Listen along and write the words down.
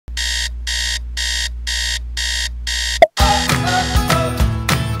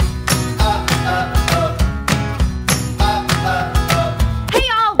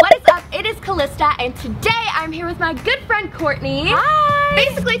with my good friend Courtney. Hi!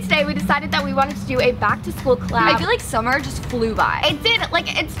 Basically today we decided that we wanted to do a back to school collab. I feel like summer just flew by. It did,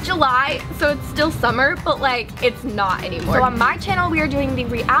 like it's July, so it's still summer, but like it's not anymore. So on my channel we are doing the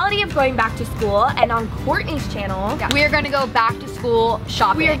reality of going back to school, and on Courtney's channel, we are gonna go back to school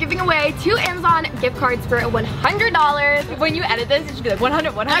shopping. We are giving away 2 Amazon gift cards for $100. When you edit this, it should be like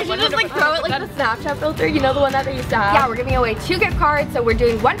 100, 100, I should just like throw it like the Snapchat filter, you know, the one that they used to have. Yeah, we're giving away 2 gift cards, so we're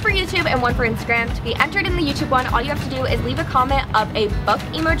doing one for YouTube and one for Instagram. To be entered in the YouTube one, all you have to do is leave a comment of a book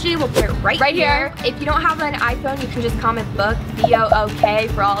emoji. We'll put it right here. If you don't have an iPhone, you can just comment book, B-O-O-K,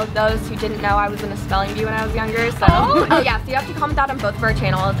 for all of those who didn't know I was in a spelling bee when I was younger. So yeah, so you have to comment that on both of our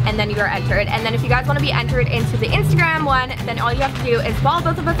channels, and then you are entered. And then if you guys want to be entered into the Instagram one, then all you have to do is follow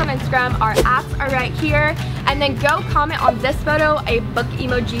both of us on Instagram. Our apps are right here, and then go comment on this photo a book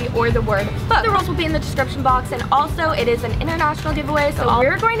emoji or the word book. The rules will be in the description box, and also it is an international giveaway, so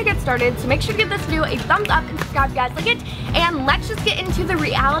we're going to get started. So make sure to give this video a thumbs up and subscribe if you guys like it, and let's just get into the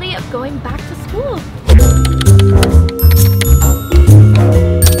reality of going back to school.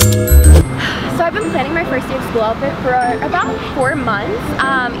 So I've been planning my first day of school outfit for about 4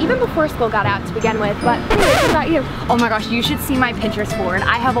 months, even before school got out to begin with, but anyways, what about you? Oh my gosh, you should see my Pinterest board.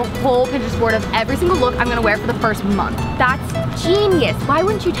 I have a whole Pinterest board of every single look I'm gonna wear for the first month. That's genius. Why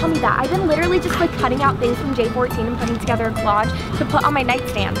wouldn't you tell me that? I've been literally just like cutting out things from J14 and putting together a collage to put on my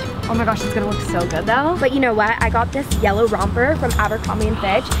nightstand. Oh my gosh, it's gonna look so good though. But you know what? I got this yellow romper from Abercrombie &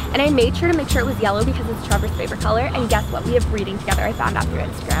 Fitch, and I made sure to make sure it was yellow because it's Trevor's favorite color, and guess what? We have reading together. I found out through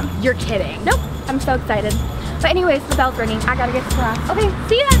Instagram. You're kidding. Nope. I'm so excited. But anyways, the bell's ringing. I gotta get to class. Okay,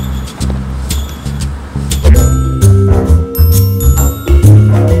 see ya!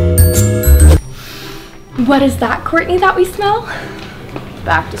 What is that, Courtney, that we smell?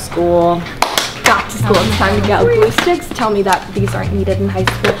 Back to school. Back to school, it's time to go. Glue sticks tell me that these aren't needed in high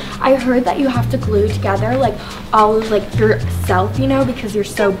school. I heard that you have to glue together like all of like yourself, you know, because you're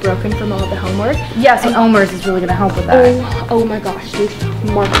so broken from all the homework. Yes, and Elmer's is really gonna help with that. Oh my gosh, dude.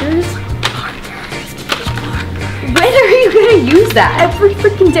 Markers. When are you gonna use that? Every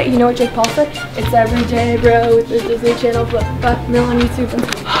freaking day. You know what Jake Paul said? It's every day, bro, with the Disney Channel mill on YouTube.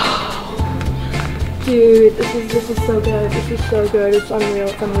 Dude, this is so good. This is so good. It's unreal.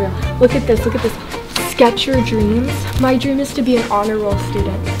 It's unreal. Look at this. Look at this. Sketch your dreams. My dream is to be an honor roll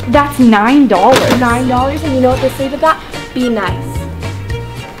student. That's $9. $9, and you know what they say to that? Be nice.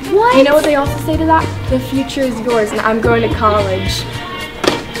 What? You know what they also say to that? The future is yours, and I'm going to college.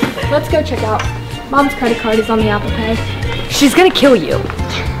 Let's go check out. Mom's credit card is on the Apple Pay. She's gonna kill you.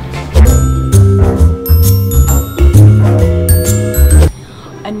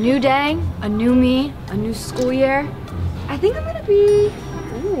 A new day, a new me, a new school year. I think I'm gonna be,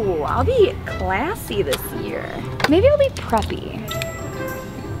 I'll be classy this year. Maybe I'll be preppy.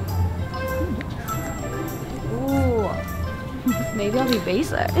 Ooh, maybe I'll be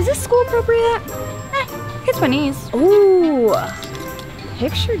basic. Is this school appropriate? Hits my knees. Ooh,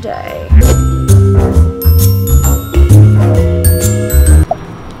 picture day.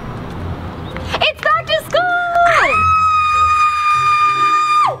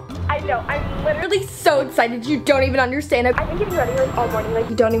 So excited, you don't even understand. I've been getting ready like all morning, like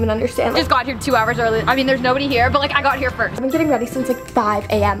you don't even understand. Just got here 2 hours early. I mean, there's nobody here, but like I got here first. I've been getting ready since like 5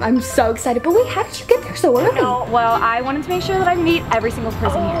 a.m. I'm so excited. But wait, how did you get there so early? Well, I wanted to make sure that I meet every single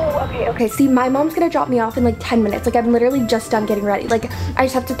person here. Okay. See, my mom's gonna drop me off in like 10 minutes. Like I'm literally just done getting ready. Like I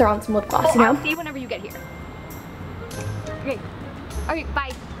just have to throw on some lip gloss, you know? I'll see you whenever you get here. Okay,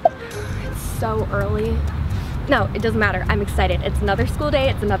 bye. It's so early. No, it doesn't matter. I'm excited. It's another school day.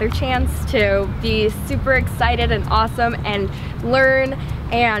 It's another chance to be super excited and awesome and learn.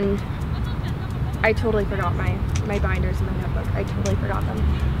 And I totally forgot my binders in my notebook. I totally forgot them.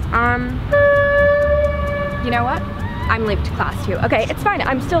 You know what? I'm late to class too. Okay, it's fine.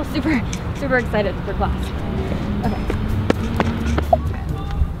 I'm still super excited for class. Okay.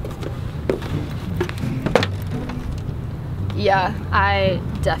 Yeah, I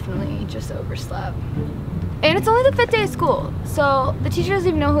definitely just overslept. And it's only the 5th day of school, so the teacher doesn't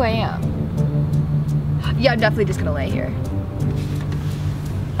even know who I am. Yeah, I'm definitely just gonna lay here.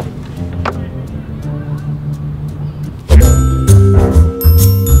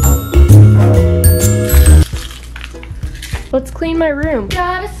 Let's clean my room.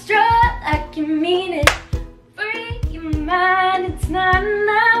 Gotta strut like you mean it. Free your mind, it's not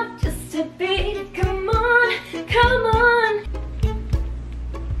enough just to be. Come on, come on.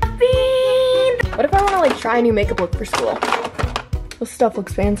 What if I want to like try a new makeup look for school? This stuff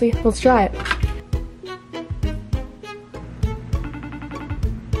looks fancy. Let's try it.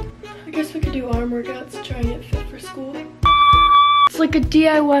 I guess we could do arm workouts to try and get fit for school. It's like a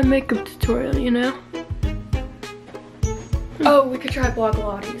DIY makeup tutorial, you know? Oh, we could try block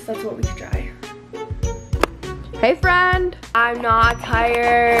Pilates. That's what we could try. Hey friend, I'm not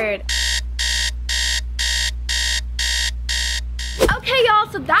tired. Okay, y'all,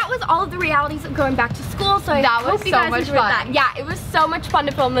 so that was all of the realities of going back to school. So I hope you guys enjoyed that. Yeah, it was so much fun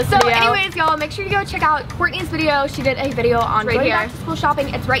to film this video. So anyways, y'all, make sure you go check out Courtney's video. She did a video on going back to school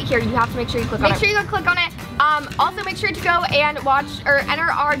shopping. It's right here. You have to make sure you click on it. Make sure you go click on it. Also make sure to go and watch or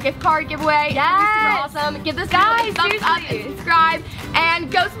enter our gift card giveaway. Yes. It's super awesome. Give this video a thumbs up and subscribe.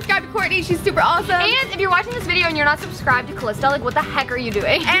 And go subscribe to Courtney. She's super awesome. And if you're watching this video and you're not subscribed to Kalista, like what the heck are you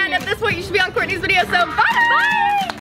doing? And at this point, you should be on Courtney's video. So bye!